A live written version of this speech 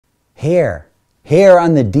Hair. Hair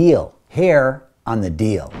on the deal. Hair on the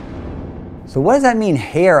deal. So what does that mean,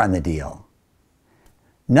 hair on the deal?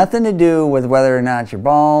 Nothing to do with whether or not you're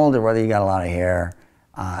bald or whether you got a lot of hair.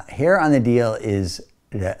 Hair on the deal is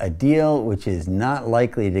a deal which is not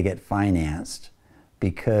likely to get financed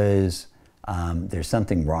because there's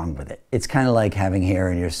something wrong with it. It's kind of like having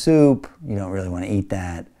hair in your soup. You don't really want to eat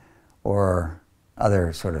that, or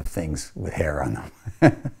other sort of things with hair on them.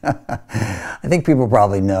 I think people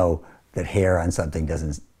probably know that hair on something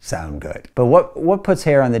doesn't sound good. But what puts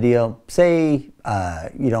hair on the deal? Say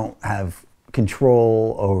you don't have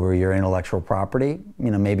control over your intellectual property.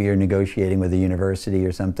 You know, maybe you're negotiating with a university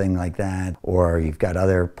or something like that, or you've got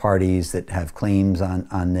other parties that have claims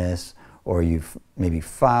on this, or you've maybe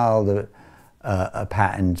filed a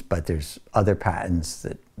patent, but there's other patents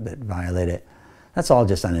that violate it. That's all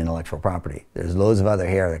just on intellectual property. There's loads of other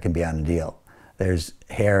hair that can be on a deal. There's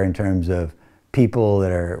hair in terms of people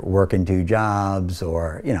that are working two jobs,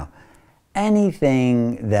 or, you know,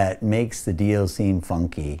 anything that makes the deal seem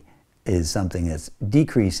funky is something that's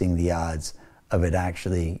decreasing the odds of it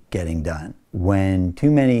actually getting done. When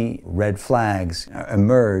too many red flags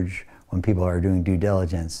emerge when people are doing due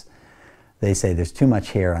diligence, they say there's too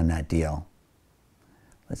much hair on that deal.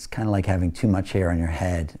 It's kind of like having too much hair on your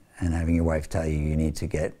head and having your wife tell you you need to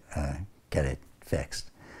get it fixed.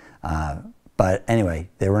 But anyway,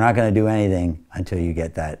 they were not going to do anything until you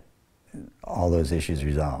get all those issues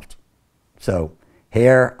resolved. So,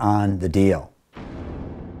 hair on the deal.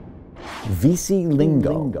 VC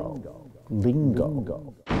Lingo.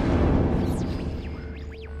 Lingo.